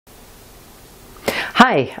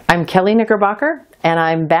Hi, I'm Kelley Knickerbocker, and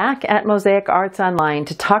I'm back at Mosaic Arts Online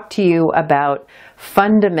to talk to you about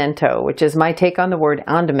Fundamento, which is my take on the word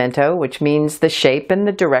andamento, which means the shape and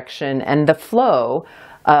the direction and the flow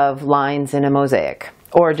of lines in a mosaic,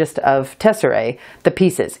 or just of tesserae, the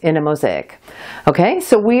pieces in a mosaic. Okay,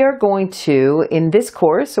 so we are going to, in this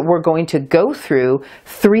course, we're going to go through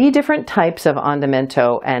 3 different types of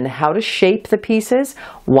andamento and how to shape the pieces,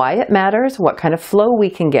 why it matters, what kind of flow we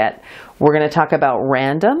can get. We're going to talk about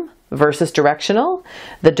random versus directional.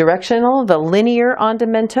 The directional, the linear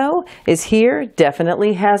andamento is here,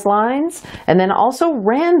 definitely has lines, and then also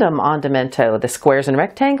random andamento, the squares and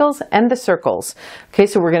rectangles and the circles. Okay,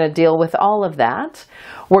 so we're going to deal with all of that.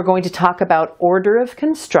 We're going to talk about order of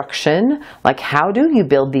construction, like how do you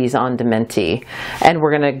build these andamenti? And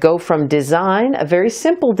we're going to go from design, a very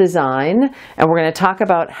simple design, and we're going to talk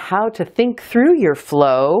about how to think through your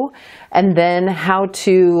flow, and then how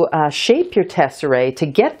to shape your tesserae to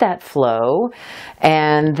get that flow,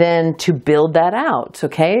 and then to build that out,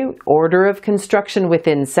 okay? Order of construction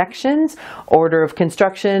within sections, order of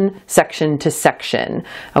construction section to section,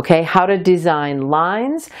 okay? How to design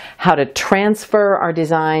lines, how to transfer our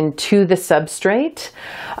design to the substrate,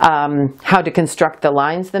 how to construct the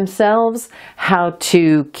lines themselves, how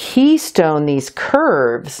to keystone these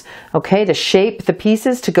curves, okay, to shape the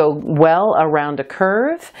pieces to go well around a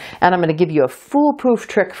curve. And I'm going to give you a foolproof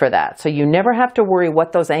trick for that. So you never have to worry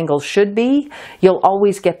what those angles should be. You'll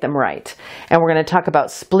always get them right. And we're going to talk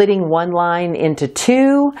about splitting one line into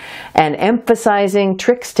 2 and emphasizing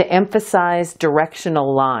tricks to emphasize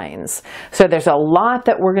directional lines. So there's a lot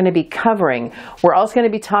that we're going to be covering. We're also going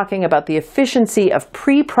to be talking about the efficiency of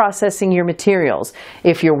pre-processing your materials.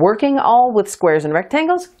 If you're working all with squares and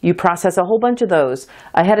rectangles, you process a whole bunch of those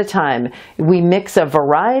ahead of time. We mix a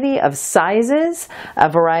variety of sizes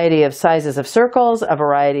of circles, a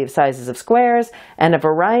variety of sizes of squares, and a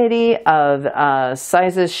variety of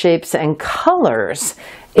sizes, shapes, and colors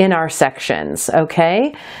in our sections,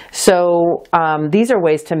 okay? So these are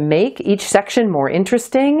ways to make each section more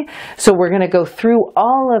interesting. So we're going to go through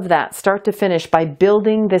all of that start to finish by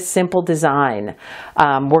building this simple design.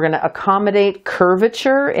 We're going to accommodate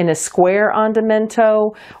curvature in a square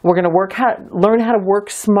andamento. We're going to learn how to work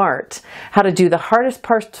smart, how to do the hardest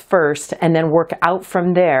parts first and then work out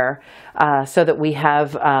from there, so that we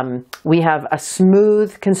have a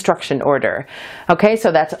smooth construction order. Okay,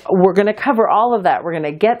 so we're going to cover all of that. We're going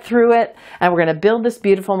to get through it, and we're going to build this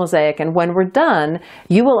beautiful mosaic. And when we're done,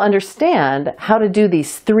 you will understand how to do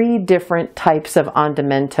these 3 different types of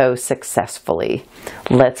andamento successfully.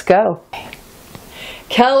 Let's go.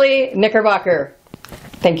 Kelley Knickerbocker,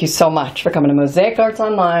 thank you so much for coming to Mosaic Arts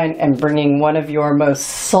Online and bringing one of your most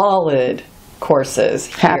solid courses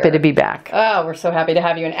here. Happy to be back. Oh, we're so happy to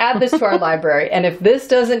have you, and add this to our library. And if this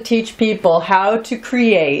doesn't teach people how to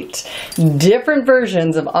create different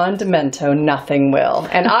versions of andamento, nothing will.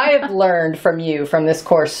 And I have learned from you from this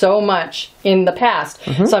course so much in the past.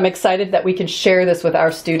 So I'm excited that we can share this with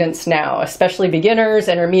our students now, especially beginners,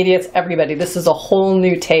 intermediates, everybody. This is a whole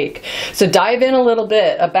new take. So dive in a little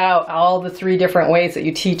bit about all the 3 different ways that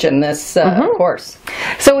you teach in this course.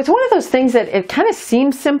 So it's one of those things that it kind of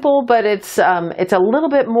seems simple, but it's a little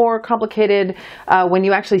bit more complicated when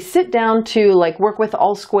you actually sit down to like work with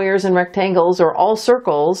all squares and rectangles or all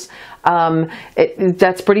circles.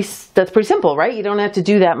 That's pretty simple, right? You don't have to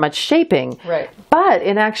do that much shaping. Right. But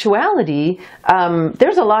in actuality,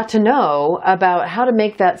 there's a lot to know about how to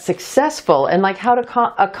make that successful, and like how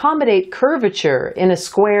to accommodate curvature in a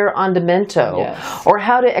square andamento, yes, or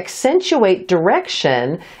how to accentuate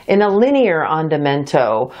direction in a linear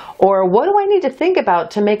andamento, or what do I need to think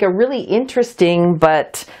about to make a really interesting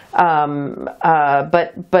but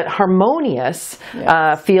harmonious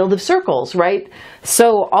field of circles, right?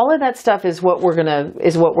 So all of that stuff is what we're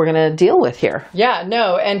gonna deal with here. Yeah,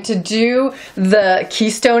 no, and to do the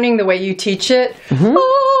keystoning the way you teach it,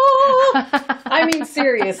 I mean,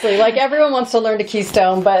 seriously, like everyone wants to learn to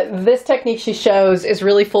keystone, but this technique she shows is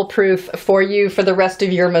really foolproof for you for the rest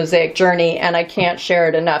of your mosaic journey, and I can't share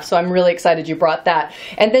it enough. So I'm really excited you brought that.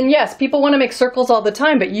 And then yes, people want to make circles all the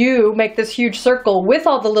time, but you make this huge circle with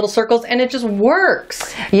all the little circles, and it just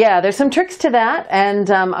works. Yeah, there's some tricks to that, and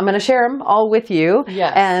I'm going to share them all with you.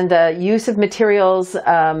 Yes. And use of materials,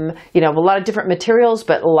 you know, a lot of different materials,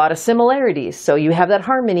 but a lot of similarities. So you have that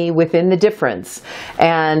harmony within the difference.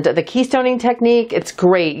 And the keystoning technique technique, it's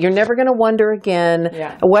great. You're never going to wonder again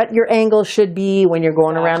what your angle should be when you're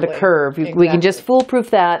going around a curve. We can just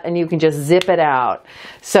foolproof that, and you can just zip it out.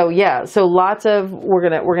 So yeah, so lots of, we're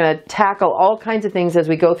gonna tackle all kinds of things as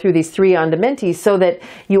we go through these 3 andamenti, so that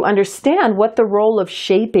you understand what the role of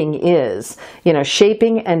shaping is. You know,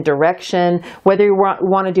 shaping and direction. Whether you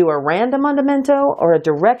want to do a random andamento or a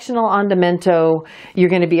directional andamento, you're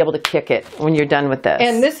going to be able to kick it when you're done with this.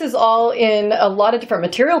 And this is all in a lot of different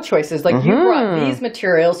material choices. Like you brought these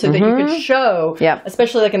materials so that you could show,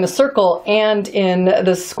 especially like in the circle and in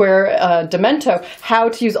the square demento, how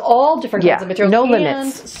to use all different kinds of materials. No and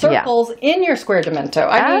limits. Circles in your square demento.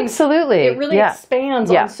 I mean, absolutely. It really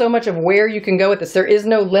expands on so much of where you can go with this. There is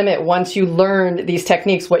no limit once you learn these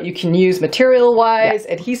techniques, what you can use material-wise,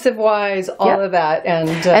 adhesive-wise, all of that.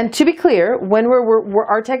 And to be clear, when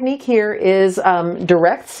our technique here is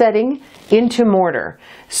direct setting into mortar.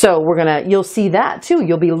 So you'll see that too.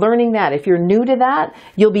 You'll be learning that. If you're new to that,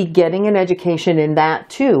 you'll be getting an education in that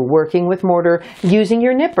too, working with mortar, using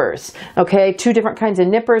your nippers. Okay, 2 different kinds of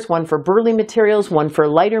nippers, one for burly materials, one for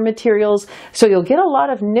lighter materials. So you'll get a lot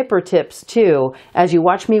of nipper tips too as you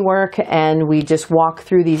watch me work and we just walk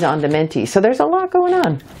through these andamenti. So there's a lot going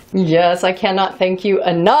on. Yes, I cannot thank you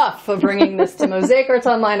enough for bringing this to Mosaic Arts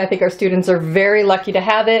Online. I think our students are very lucky to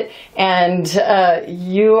have it, and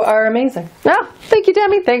you are amazing. Oh, thank you,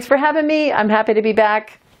 Demi. Thanks for having me. I'm happy to be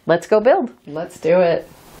back. Let's go build. Let's do it.